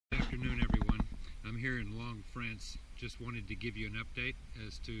here in Long, France. Just wanted to give you an update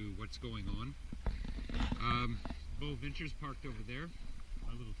as to what's going on. Bow Ventures parked over there,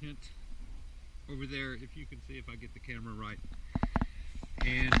 our little tent over there, if you can see, if I get the camera right.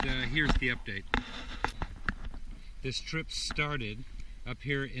 And here's the update. This trip started up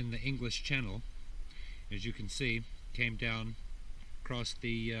here in the English Channel. As you can see, came down, crossed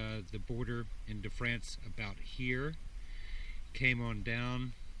the border into France about here, came on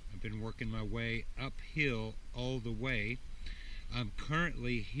down. I've been working my way uphill all the way. I'm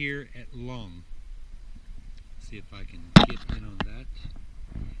currently here at Long. See if I can get in on that.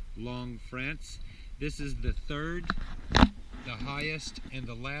 Long, France. This is the third, the highest, and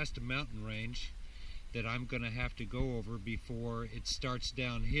the last mountain range that I'm going to have to go over before it starts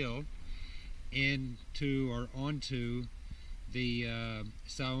downhill into or onto the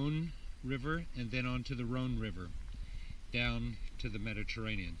Saône River and then onto the Rhone River down to the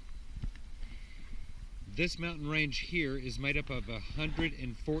Mediterranean. This mountain range here is made up of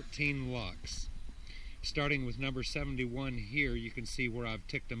 114 locks. Starting with number 71 here, you can see where I've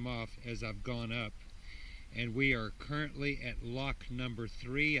ticked them off as I've gone up. And we are currently at lock number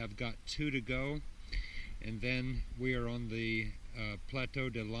 3. I've got 2 to go. And then we are on the Plateau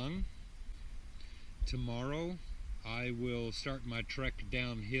de Lang. Tomorrow I will start my trek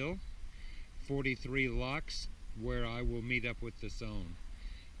downhill, 43 locks, where I will meet up with the Saône.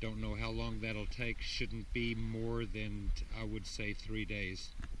 Don't know how long that'll take. Shouldn't be more than, I would say, 3 days.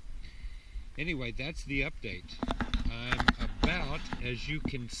 Anyway, that's the update. I'm about, as you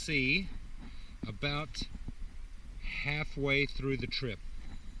can see, about halfway through the trip.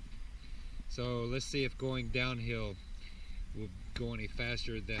 So let's see if going downhill will go any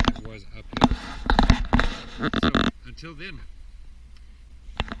faster than it was uphill. So until then,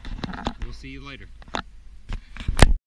 we'll see you later.